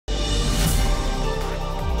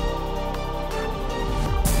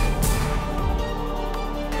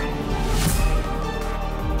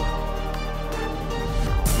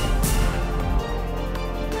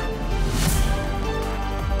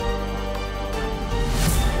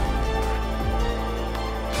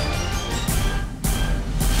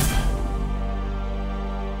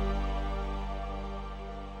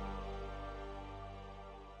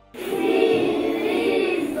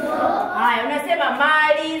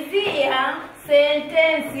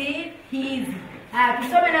sentensi hizi.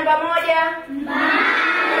 Tusome namba 1.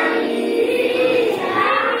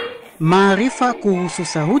 Maarifa kuhusu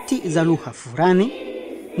sauti za lugha fulani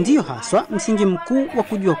ndiyo haswa msingi mkuu wa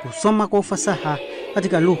kujua kusoma kwa ufasaha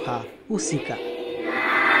katika lugha husika.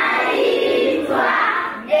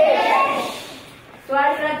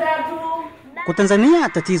 Swali la 3. Kwa Tanzania,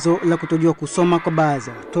 tatizo la kutojua kusoma kwa baadhi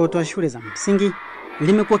ya watoto wa shule za msingi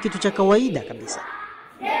limekuwa kitu cha kawaida kabisa.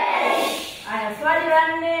 Swali la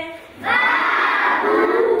 4.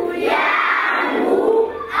 Babu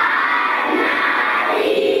yangu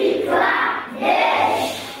anaitwa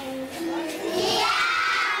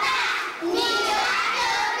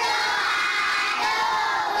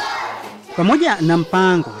Pamoja na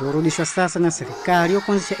mpango uliorudishwa sasa na serikali wa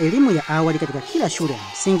kuanzisha elimu ya awali katika kila shule ya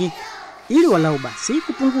msingi ili walau basi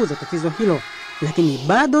kupunguza tatizo hilo, lakini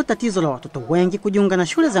bado tatizo la watoto wengi kujiunga na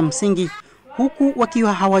shule za msingi huku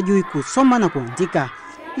wakiwa hawajui kusoma na kuandika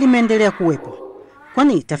limeendelea kuwepo.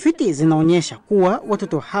 Kwani tafiti zinaonyesha kuwa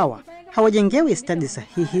watoto hawa hawajengewi stadi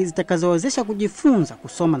sahihi zitakazowezesha kujifunza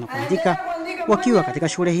kusoma na kuandika wakiwa katika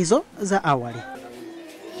shule hizo za awali.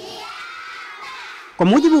 Kwa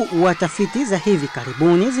mujibu wa tafiti za hivi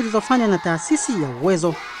karibuni zilizofanywa na taasisi ya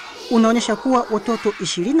Uwezo, unaonyesha kuwa watoto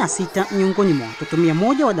 26 miongoni mwa watoto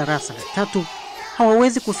 100 wa darasa la 3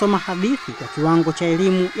 hawawezi kusoma hadithi kwa kiwango cha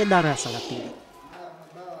elimu ya darasa la 2.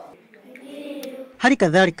 Hali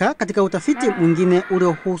kadhalika, katika utafiti mwingine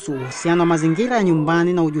uliohusu uhusiano wa mazingira ya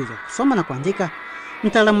nyumbani na ujuzi wa kusoma na kuandika,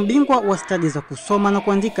 mtaalamu bingwa wa stadi za kusoma na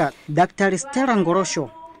kuandika Daktari Stella Ngorosho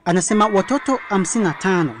anasema watoto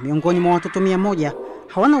 55 miongoni mwa watoto 100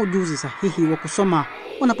 hawana ujuzi sahihi wa kusoma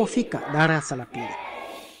wanapofika darasa la 2.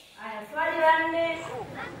 Swali la 4.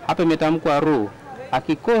 Hapa imetamkwa ru.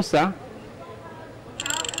 Akikosa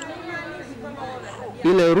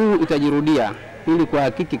ile ru itajirudia ili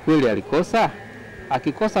kuhakiki kweli alikosa.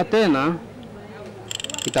 Akikosa tena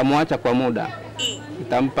itamwacha kwa muda,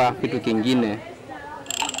 itampa kitu kingine.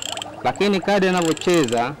 Lakini kadri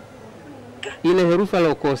anavyocheza ile herufi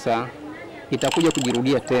aliyokosa itakuja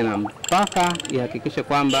kujirudia tena mpaka ihakikishe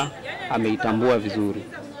kwamba ameitambua vizuri.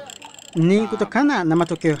 Ni kutokana na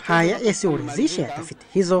matokeo haya yasiyoridhisha ya tafiti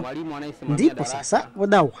hizo ndipo sasa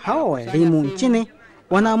wadau hawa wa elimu nchini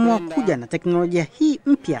wanaamua kuja na teknolojia hii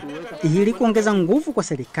mpya ili kuongeza nguvu kwa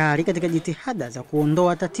serikali katika jitihada za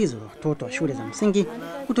kuondoa tatizo la watoto wa shule za msingi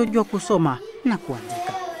kutojua kusoma na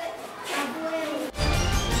kuandika.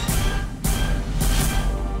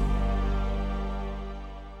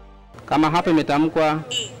 Kama hapa imetamkwa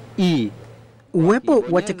i. Uwepo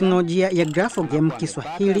wa teknolojia ya Graphogame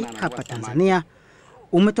Kiswahili hapa Tanzania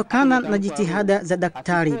umetokana na jitihada za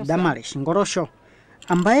Daktari Damaris Ngorosho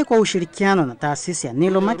ambaye kwa ushirikiano na taasisi ya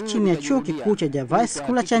Nilomat chini ya chuo kikuu cha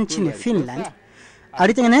Jyväskylä cha nchini Finland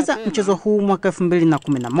alitengeneza mchezo huu mwaka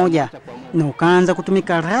 2011 na ukaanza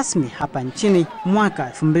kutumika rasmi hapa nchini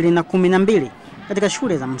mwaka 2012 katika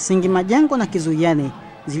shule za msingi Majengo na Kizuiani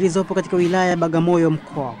zilizopo katika wilaya ya Bagamoyo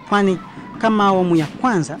mkoa wa Pwani kama awamu ya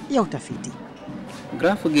kwanza ya utafiti.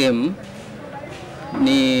 Graphogame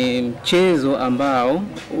ni mchezo ambao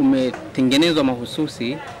umetengenezwa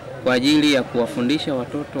mahususi kwa ajili ya kuwafundisha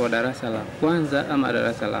watoto wa darasa la kwanza ama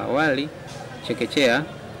darasa la awali chekechea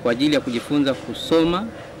kwa ajili ya kujifunza kusoma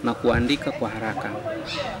na kuandika kwa haraka.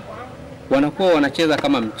 Wanakuwa wanacheza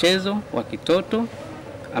kama mchezo wa kitoto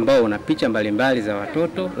ambao una picha mbalimbali za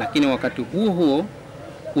watoto, lakini wakati huo huo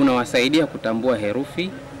unawasaidia kutambua herufi,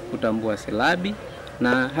 kutambua silabi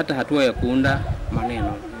na hata hatua ya kuunda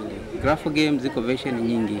maneno. Graphogame ziko version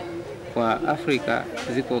nyingi. Kwa Afrika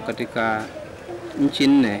ziko katika nchi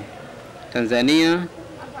 4: Tanzania,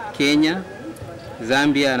 Kenya,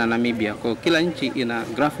 Zambia na Namibia. Kwa kila nchi ina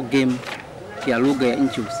Graphogame ya lugha ya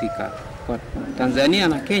nchi husika. Kwa Tanzania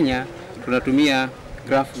na Kenya tunatumia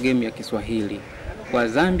Graphogame ya Kiswahili. Kwa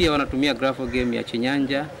Zambia wanatumia Graphogame ya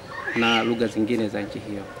Chinyanja na lugha zingine za nchi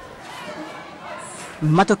hiyo.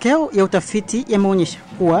 Matokeo ya utafiti yameonyesha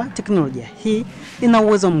kuwa teknolojia hii ina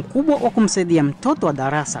uwezo mkubwa wa kumsaidia mtoto wa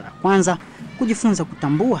darasa la kwanza kujifunza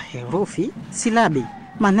kutambua herufi, silabi,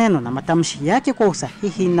 maneno na matamshi yake kwa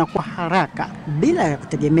usahihi na kwa haraka bila ya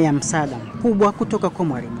kutegemea msaada mkubwa kutoka kwa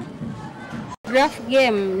mwalimu.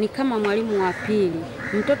 Graphogame ni kama mwalimu wa pili.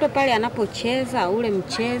 Mtoto pale anapocheza ule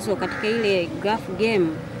mchezo katika ile Graphogame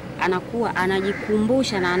anakuwa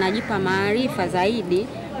anajikumbusha na anajipa maarifa zaidi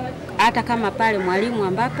hata kama pale mwalimu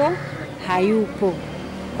ambapo hayupo.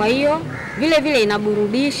 Kwa hiyo vile vile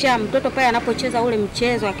inaburudisha mtoto pale anapocheza ule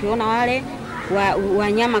mchezo akiona wale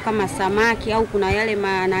wanyama kama samaki au kuna yale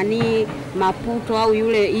maputo au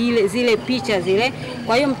zile picha zile.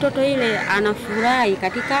 Kwa hiyo mtoto ile anafurahi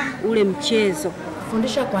katika ule mchezo.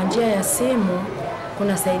 Kufundisha kwa njia ya simu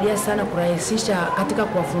kunasaidia sana kurahisisha katika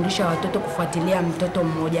kuwafundisha watoto kufuatilia mtoto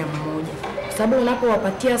mmoja mmoja. Kwa sababu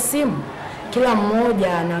unapowapatia simu, kila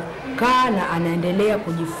mmoja anakaa na anaendelea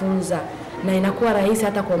kujifunza, na inakuwa rahisi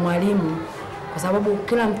hata kwa mwalimu kwa sababu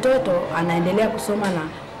kila mtoto anaendelea kusoma na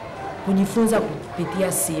kujifunza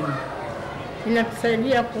kupitia simu.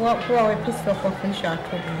 Inatusaidia kuwa wepesi wa kuwafundisha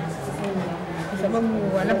watoto. Kwa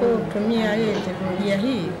sababu wanapotumia hii teknolojia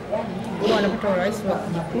hii, huwa wanapata urahisi wa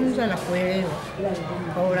kujifunza na kuelewa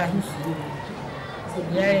kwa urahisi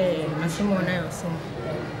yale masomo wanayosoma.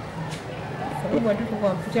 Sababu watoto kwa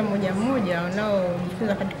kupitia mmoja mmoja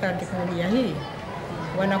wanaojifunza katika teknolojia hii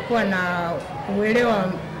wanakuwa na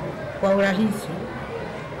uelewa kwa urahisi,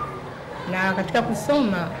 na katika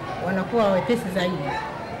kusoma wanakuwa wepesi zaidi.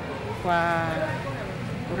 Kwa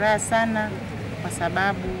furaha sana kwa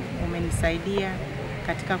sababu umenisaidia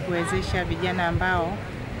katika kuwezesha vijana ambao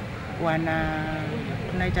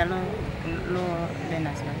tunaita low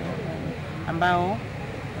learners, ambao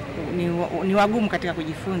ni wagumu katika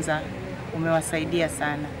kujifunza. Umewasaidia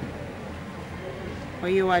sana. Kwa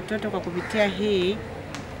hiyo watoto kwa kupitia hii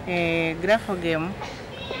Graphogame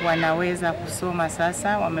wanaweza kusoma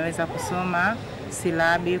sasa, wameweza kusoma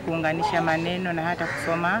silabi, kuunganisha maneno na hata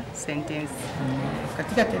kusoma sentence.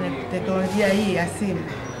 Katika teknolojia hii ya simu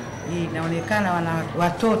inaonekana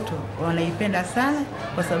watoto wanaipenda sana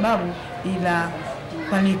kwa sababu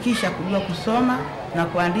inafanikisha kujua kusoma na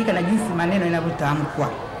kuandika na jinsi maneno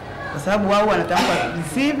yanavyotamkwa. Kwa sababu wao wanatamka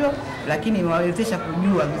visivyo, lakini imewawezesha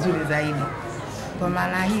kujua vizuri zaidi. Kwa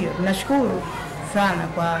maana hiyo, tunashukuru sana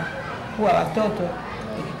kwa kuwa watoto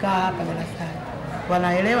ikikaa hapa darasani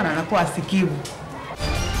wanaelewa na wanakuwa wasikivu.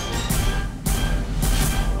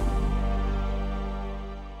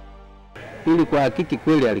 Ili kwa hakiki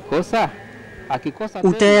kweli alikosa.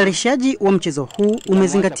 Utayarishaji wa mchezo huu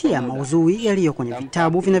umezingatia maudhui yaliyo kwenye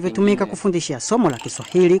vitabu vinavyotumika kufundishia somo la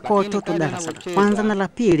Kiswahili kwa watoto darasa la kwanza na la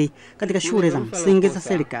pili katika shule za msingi za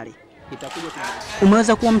serikali.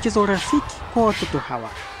 Umeweza kuwa mchezo rafiki kwa watoto hawa,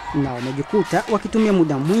 na wamejikuta wakitumia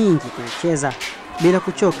muda mwingi kucheza bila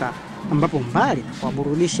kuchoka, ambapo mbali na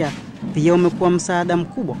kuwaburudisha pia umekuwa msaada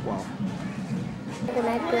mkubwa kwao.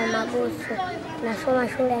 Naitwa Mabusu, nasoma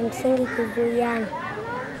shule ya msingi Kutumia.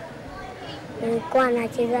 Nilikuwa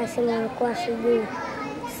nacheza simu, nilikuwa sijui.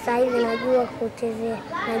 Sasa hivi najua kuchezea,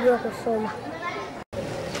 najua kusoma.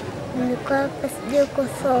 Nilikuwa sijui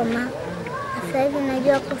kusoma. Sasa hivi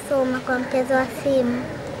najua kusoma kwa mchezo wa simu.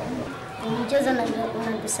 Mchezo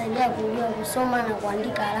unatusaidia kujua kusoma na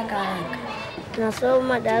kuandika haraka haraka.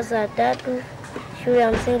 Nasoma darasa la 3 shule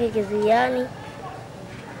ya msingi Kiziani.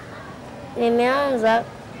 Nimeanza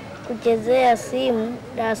kuchezea simu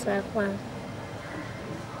darasa la 1.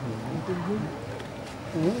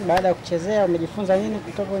 Baada ya kuchezea umejifunza nini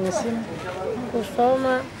kutoka kwenye simu?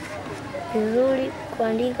 Kusoma vizuri,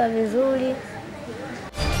 kuandika vizuri.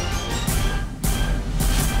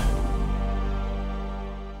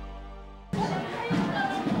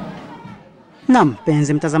 Na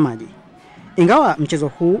mpenzi mtazamaji, ingawa mchezo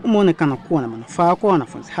huu umeonekana kuwa na manufaa kwa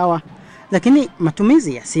wanafunzi hawa, lakini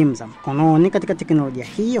matumizi ya simu za mkononi katika teknolojia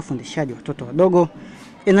hii ya ufundishaji watoto wadogo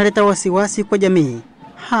inaleta wasiwasi kwa jamii,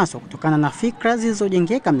 hasa kutokana na fikra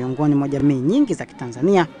zilizojengeka miongoni mwa jamii nyingi za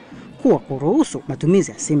Kitanzania kuwa kuruhusu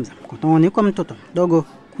matumizi ya simu za mkononi kwa mtoto mdogo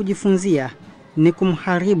kujifunzia ni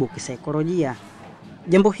kumharibu kisaikolojia.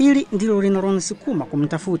 Jambo hili ndilo linalonisukuma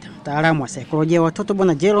kumtafuta mtaalamu wa saikolojia ya watoto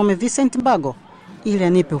Bwana Jerome Vincent Mbago ili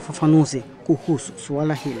anipe ufafanuzi kuhusu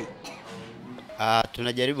suala hili.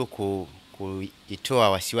 Tunajaribu kuitoa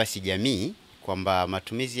wasiwasi jamii kwamba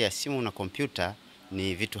matumizi ya simu na kompyuta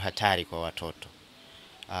ni vitu hatari kwa watoto.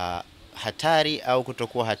 Hatari au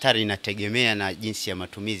kutokuwa hatari inategemea na jinsi ya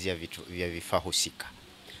matumizi ya vifaa husika.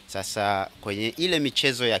 Sasa kwenye ile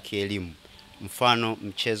michezo ya kielimu, mfano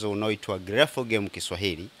mchezo unaoitwa Graphogame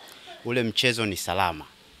Kiswahili, ule mchezo ni salama.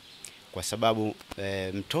 Kwa sababu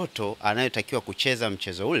mtoto anayotakiwa kucheza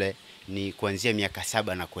mchezo ule ni kuanzia miaka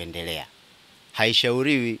 7 na kuendelea.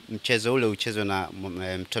 Haishauriwi mchezo ule uchezwe na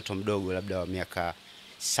mtoto mdogo labda wa miaka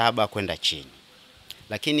 7 kwenda chini.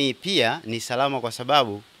 Lakini pia ni salama kwa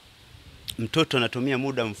sababu mtoto anatumia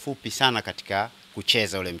muda mfupi sana katika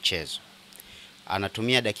kucheza ule mchezo.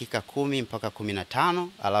 Anatumia dakika 10 mpaka 15,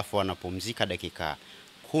 alafu anapumzika dakika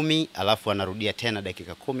 10, alafu anarudia tena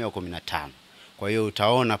dakika 10 au 15. Kwa hiyo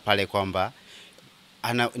utaona pale kwamba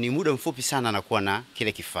ni muda mfupi sana anakuwa na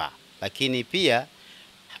kile kifaa. Lakini pia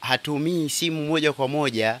hatumii simu moja kwa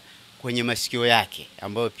moja kwenye masikio yake,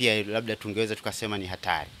 ambayo pia labda tungeweza tukasema ni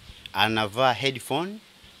hatari. Anavaa headphone,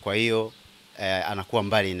 kwa hiyo anakuwa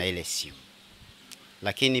mbali na ile simu.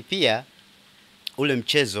 Lakini pia ule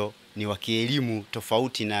mchezo ni wa kielimu,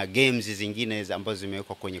 tofauti na games zingine ambazo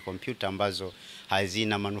zimewekwa kwenye kompyuta ambazo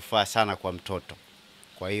hazina manufaa sana kwa mtoto.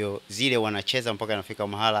 Kwa hiyo zile wanacheza mpaka nafika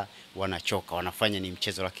mahala wanachoka, wanafanya ni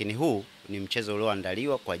mchezo, lakini huu ni mchezo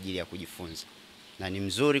ulioandaliwa kwa ajili ya kujifunza. Na ni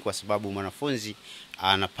mzuri kwa sababu mwanafunzi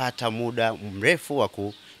anapata muda mrefu wa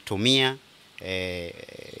kutumia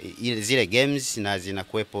zile games, na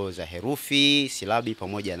zinakuwepo za herufi, silabi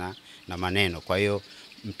pamoja na maneno. Kwa hiyo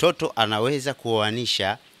mtoto anaweza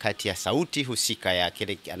kuoanisha kati ya sauti husika ya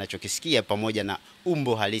kile anachokisikia pamoja na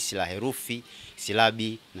umbo halisi la herufi,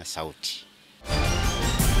 silabi na sauti.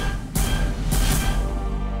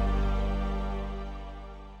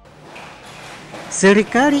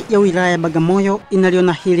 Serikali ya wilaya ya Bagamoyo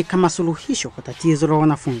inaliona hili kama suluhisho kwa tatizo la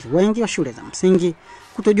wanafunzi wengi wa shule za msingi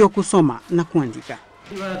kutojua kusoma na kuandika.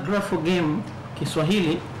 Graphogame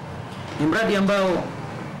Kiswahili ni mradi ambao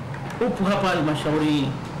upo hapa halmashauri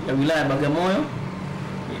ya wilaya ya Bagamoyo.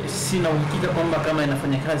 Sina uhakika kwamba kama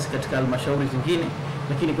inafanya kazi katika halmashauri zingine,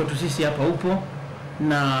 lakini kwetu sisi hapa upo,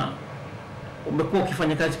 na umekuwa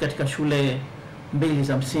ukifanya kazi katika shule mbili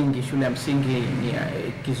za msingi. Shule ya msingi ni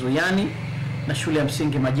Kizuyani na shule ya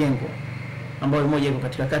msingi Majengo, ambayo moja iko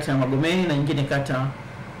katika kata ya Magomeni na nyingine kata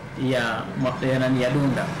ya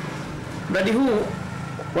Dunda. Mradi huu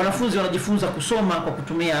wanafunzi wanajifunza kusoma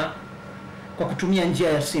kwa kutumia njia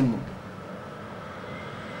ya simu.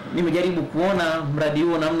 Nimejaribu kuona mradi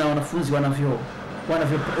huo namna wanafunzi wanavyo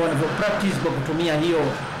practice kwa kutumia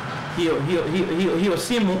hiyo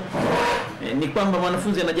simu. Ni kwamba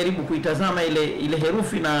mwanafunzi anajaribu kuitazama ile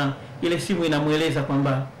herufi na ile simu inamueleza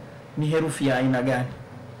kwamba ni herufi ya aina gani.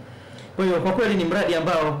 Kwa hiyo kwa kweli ni mradi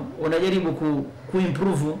ambao unajaribu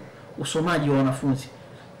kuimprove usomaji wa wanafunzi.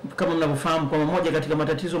 Kama mnavyofahamu, kwa moja katika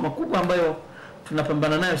matatizo makubwa ambayo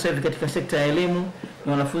tunapambana nayo sasa hivi katika sekta ya elimu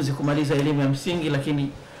ni wanafunzi kumaliza elimu ya msingi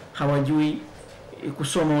lakini hawajui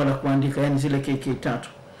kusoma wala kuandika, yani zile KK3.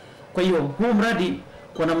 Kwa hiyo huu mradi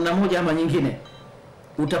kwa namna moja ama nyingine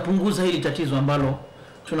utapunguza hili tatizo ambalo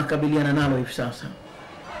tunakabiliana nalo hivi sasa.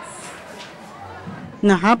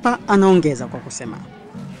 Na hapa anaongeza kwa kusema,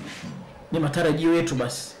 ni matarajio yetu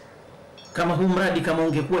basi kama huu mradi kama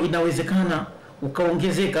ungekuwa inawezekana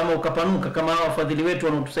ukaongezeka ama ukapanuka, kama hao wafadhili wetu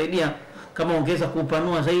wanaotusaidia kama ongeza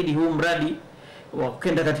kuupanua zaidi huu mradi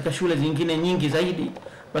wakenda katika shule zingine nyingi zaidi,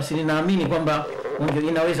 basi ninaamini kwamba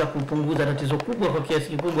inaweza kupunguza tatizo kubwa kwa kiasi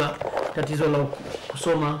kikubwa, tatizo la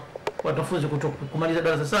kusoma wanafunzi kumaliza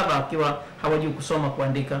darasa 7 akiwa hawajui kusoma,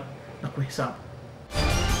 kuandika na kuhesabu.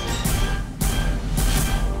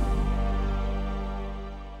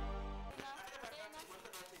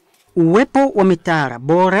 Uwepo wa mitaala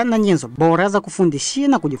bora na nyenzo bora za kufundishia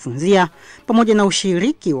na kujifunzia pamoja na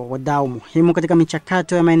ushiriki wa wadau muhimu katika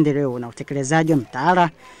michakato ya maendeleo na utekelezaji wa mitaala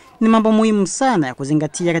ni mambo muhimu sana ya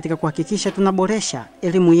kuzingatia katika kuhakikisha tunaboresha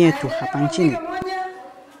elimu yetu hapa nchini.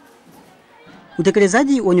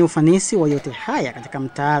 Utekelezaji wenye ufanisi wa yote haya katika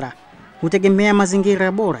mtaala hutegemea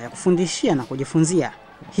mazingira bora ya kufundishia na kujifunzia.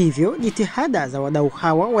 Hivyo jitihada za wadau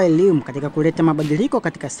hawa wa elimu katika kuleta mabadiliko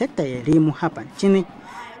katika sekta ya elimu hapa nchini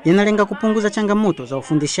yanalenga kupunguza changamoto za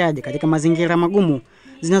ufundishaji katika mazingira magumu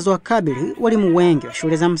zinazowakabili walimu wengi wa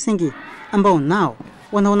shule za msingi, ambao nao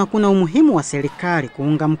wanaona kuna umuhimu wa serikali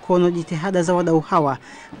kuunga mkono jitihada za wadau hawa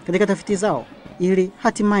katika tafiti zao ili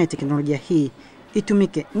hatimaye teknolojia hii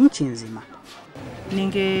itumike nchi nzima.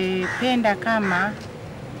 Ningependa kama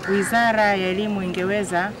Wizara ya Elimu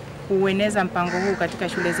ingeweza kueneza mpango huu katika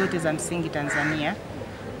shule zote za msingi Tanzania,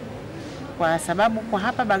 kwa sababu kwa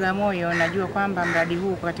hapa Bagamoyo najua kwamba mradi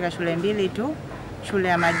huu katika shule mbili tu, shule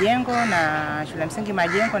ya Majengo na shule ya msingi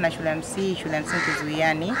Majengo na shule ya msingi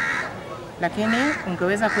Kizuyani, lakini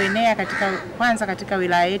ungeweza kuenea kwanza katika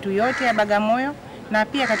wilaya yetu yote ya Bagamoyo na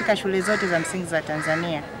pia katika shule zote za msingi za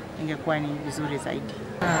Tanzania, ingekuwa ni vizuri zaidi.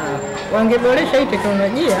 Wangeboresha hii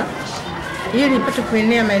teknolojia ili ipate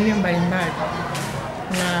kuenea maeneo mbalimbali,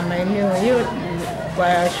 na maeneo hiyo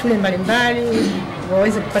kwa shule mbalimbali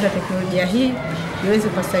waweze kupata teknolojia hii iweze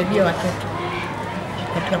kusaidia watoto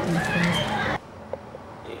katika kujifunza.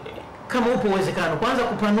 Kama upo uwezekano kwanza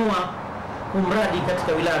kupanua mradi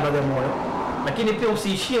katika wilaya ya Bagamoyo, lakini pia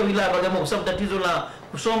usiishie wilaya ya Bagamoyo, kwa sababu tatizo la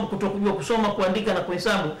kusoma, kutokujua kusoma, kuandika na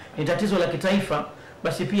kuhesabu ni tatizo la kitaifa.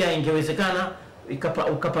 Basi pia ingewezekana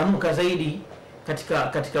ukapanuka zaidi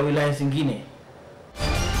katika wilaya zingine.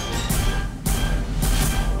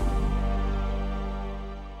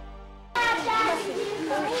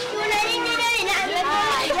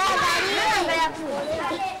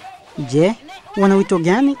 Je, wana wito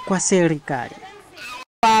gani kwa serikali?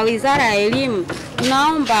 Kwa Wizara ya Elimu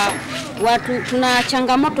tunaomba tuna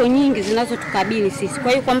changamoto nyingi zinazotukabili sisi.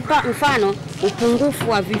 Kwa hiyo kwa mfano upungufu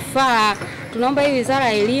wa vifaa tunaomba hii Wizara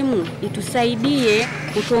ya Elimu itusaidie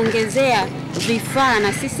kutuongezea vifaa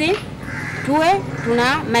na sisi tuwe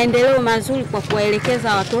tuna maendeleo mazuri kwa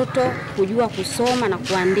kuwaelekeza watoto kujua kusoma na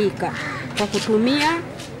kuandika kwa kutumia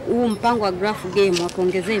huu mpango wa Graphogame,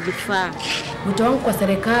 watuongezee vifaa. Wito wangu kwa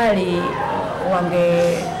serikali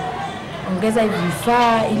wangeongeza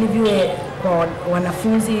vifaa ili viwe kwa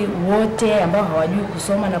wanafunzi wote ambao hawajui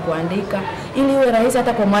kusoma na kuandika, ili iwe rahisi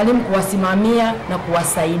hata kwa mwalimu kuwasimamia na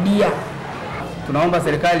kuwasaidia. Tunaomba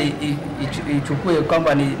serikali ichukue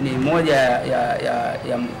kwamba ni moja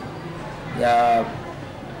ya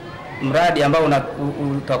mradi ambao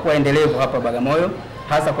utakuwa endelevu hapa Bagamoyo,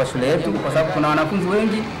 hasa kwa shule yetu, kwa sababu kuna wanafunzi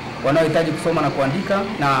wengi wanaohitaji kusoma na kuandika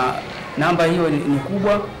na namba hiyo ni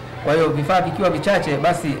kubwa. Kwa hiyo vifaa vikiwa vichache,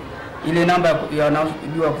 basi ile namba ya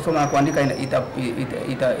wanaojua kusoma na kuandika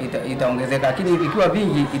itaongezeka, lakini vikiwa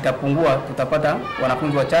vingi itapungua. Tutapata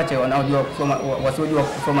wanafunzi wachache wanaojua kusoma, wasiojua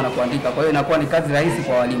kusoma na kuandika. Kwa hiyo inakuwa ni kazi rahisi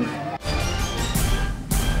kwa walimu.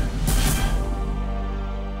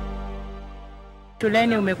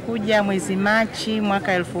 Shuleni umekuja mwezi Machi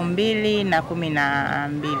mwaka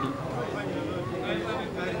 2012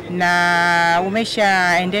 na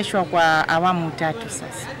umeshaendeshwa kwa awamu 3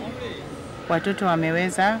 sasa. Watoto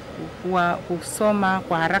wameweza kusoma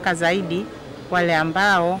kwa haraka zaidi, wale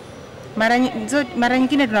ambao mara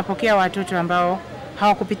nyingine tunapokea watoto ambao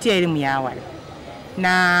hawakupitia elimu ya awali.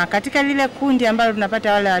 Na katika lile kundi ambalo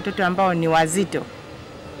tunapata wale watoto ambao ni wazito,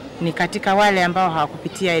 ni katika wale ambao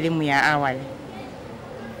hawakupitia elimu ya awali.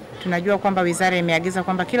 Tunajua kwamba wizara imeagiza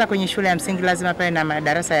kwamba kila kwenye shule ya msingi lazima pawe na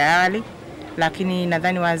madarasa ya awali, lakini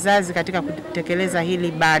nadhani wazazi katika kutekeleza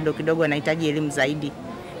hili bado kidogo wanahitaji elimu zaidi.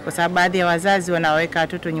 Kwa sababu baadhi ya wazazi wanaweka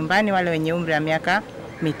watoto nyumbani wale wenye umri wa miaka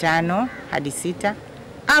 5 hadi 6,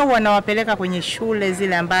 au wanawapeleka kwenye shule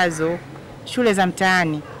zile ambazo shule za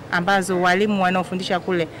mtaani ambazo walimu wanaofundisha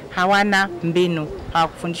kule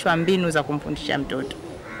hawakufundishwa mbinu za kumfundisha mtoto.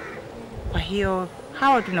 Kwa hiyo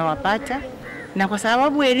hao tunawapata, na kwa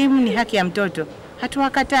sababu elimu ni haki ya mtoto,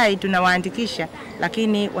 hatuwakatai, tunawaandikisha,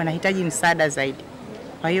 lakini wanahitaji msaada zaidi.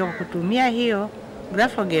 Kwa hiyo kutumia hiyo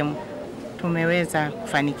Graphogame tumeweza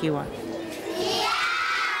kufanikiwa.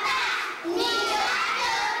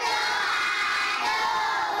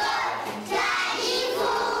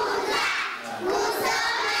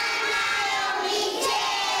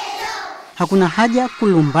 Hakuna haja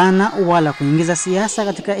kulumbana wala kuingiza siasa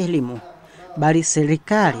katika elimu, bali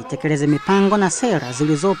serikali itekeleze mipango na sera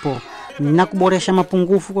zilizopo na kuboresha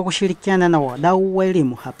mapungufu kwa kushirikiana na wadau wa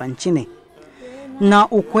elimu hapa nchini. Na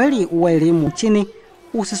ukweli wa elimu nchini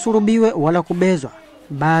usisurubiwe wala kubezwa,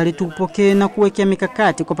 bali tupokee na kuwekea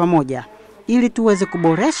mikakati kwa pamoja ili tuweze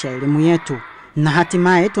kuboresha elimu yetu na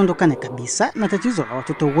hatimaye tuondokane kabisa na tatizo la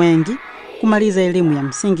watoto wengi kumaliza elimu ya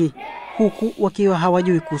msingi huku wakiwa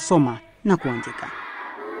hawajui kusoma na kuandika.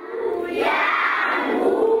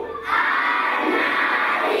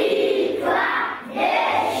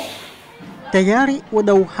 Tayari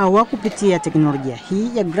wadau hawa kupitia teknolojia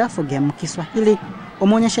hii ya Graphogame Kiswahili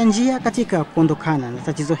wameonyesha njia katika kuondokana na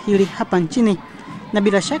tatizo hili hapa nchini, na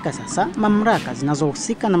bila shaka sasa mamlaka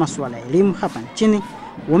zinazohusika na masuala ya elimu hapa nchini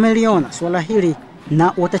wameliona swala hili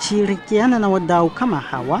na watashirikiana na wadau kama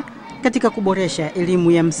hawa katika kuboresha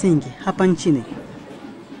elimu ya msingi hapa nchini.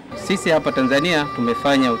 Sisi hapa Tanzania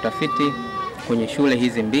tumefanya utafiti kwenye shule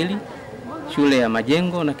hizi mbili, shule ya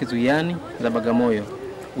Majengo na Kizuiani za Bagamoyo.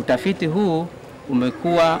 Utafiti huu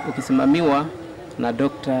umekuwa ukisimamiwa na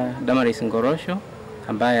Dr. Damaris Ngorosho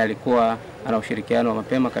ambaye alikuwa ana ushirikiano wa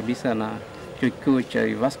mapema kabisa na chuo kikuu cha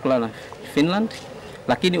Vascular na Finland,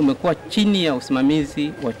 lakini umekuwa chini ya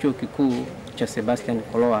usimamizi wa chuo kikuu cha Sebastian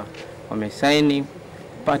Koloa. Wamesaini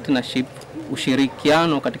partnership,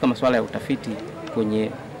 ushirikiano katika masuala ya utafiti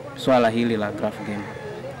kwenye swala hili la Graphogame.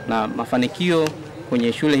 Na mafanikio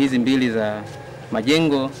kwenye shule hizi mbili za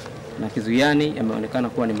Majengo na Kizuiani yameonekana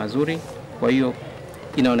kuwa ni mazuri. Kwa hiyo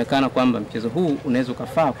inaonekana kwamba mchezo huu unaweza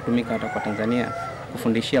kufaa kutumika hata kwa Tanzania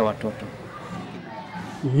kufundishia watoto.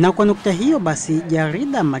 Na kwa nukta hiyo basi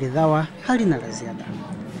jarida Maridhawa halina la ziada.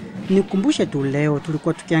 Nikumbushe tu leo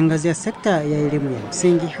tulikuwa tukiangazia sekta ya elimu ya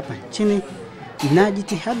msingi hapa nchini na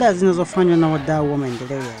jitihada zinazofanywa na wadau wa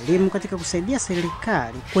maendeleo ya elimu katika kusaidia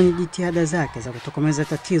serikali kwenye jitihada zake za kutokomeza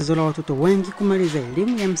tatizo la watoto wengi kumaliza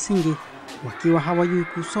elimu ya msingi wakiwa hawajui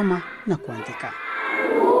kusoma na kuandika.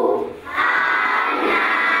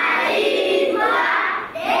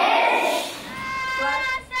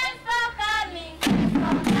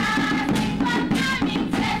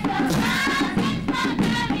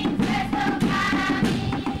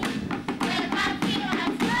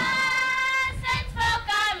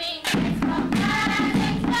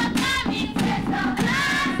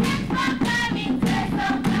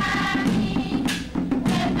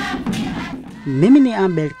 Mimi ni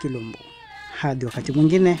Abel Kilumbu. Hadi wakati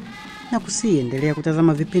mwingine, na kusiendelea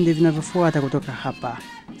kutazama vipindi vinavyofuata kutoka hapa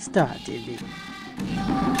Star TV.